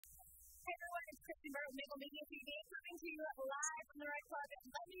Mingle Media TV, coming to you live from the Red Club. And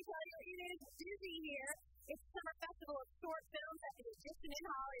let me tell you, it is busy here. It's the Summer Festival of Short Films at the Judson in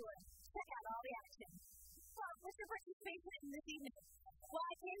Hollywood. Check out all the action. So, what's your participation in this evening? Well,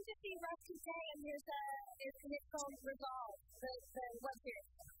 I came to see Rush today, and there's its own Resolve, the web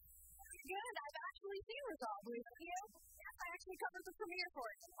series. Good, I've actually seen Resolve. You? Yes, I actually covered the premiere for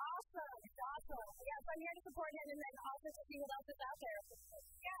it. Awesome. Yes, I'm here to support him and then also to see what else is out there.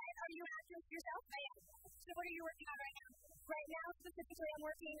 Yeah, and are you an actress yourself? I am. So what are you working on right now? Right now, specifically, I'm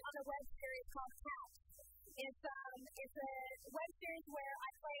working on a web series called Cat. It's a web series where I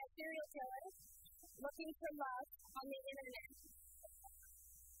play a serial killer looking for love on the internet.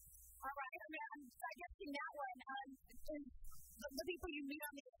 All right, I'm digesting that one. The people you meet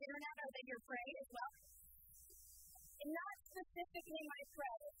on the internet, are they your prey as well? And not specifically my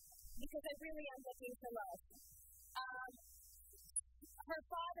prey, because I really am looking for love. Her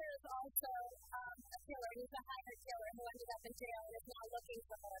father is also a killer. He's a hired killer who ended up in jail and is now looking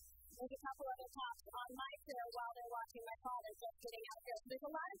for her. There's a couple other cops on my show while they're watching my father just getting out there. So there's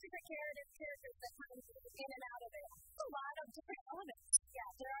a lot of different characters that come in and out of it. A lot of different elements. Yeah,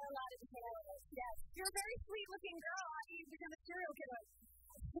 there are a lot of different elements. Yes. You're a very sweet-looking girl. How do you become a serial killer?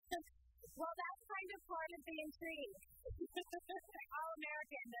 Well, that's kind of part of the intrigue. All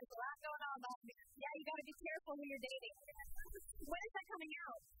American. There's a lot going on back there. Yeah, you got to be careful who you're dating. When is that coming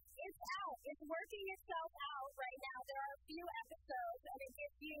out? It's out. It's working itself out right now. There are a few episodes, and it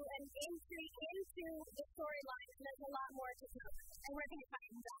gives you an intrigue into the storyline, and there's a lot more to come. And where can you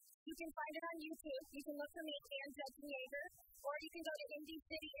find that? You can find it on YouTube. You can look for me and Judson-Yager, or you can go to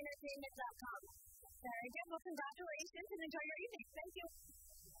IndieCityEntertainment.com. Very good. Well, congratulations, and enjoy your evening. Thank you.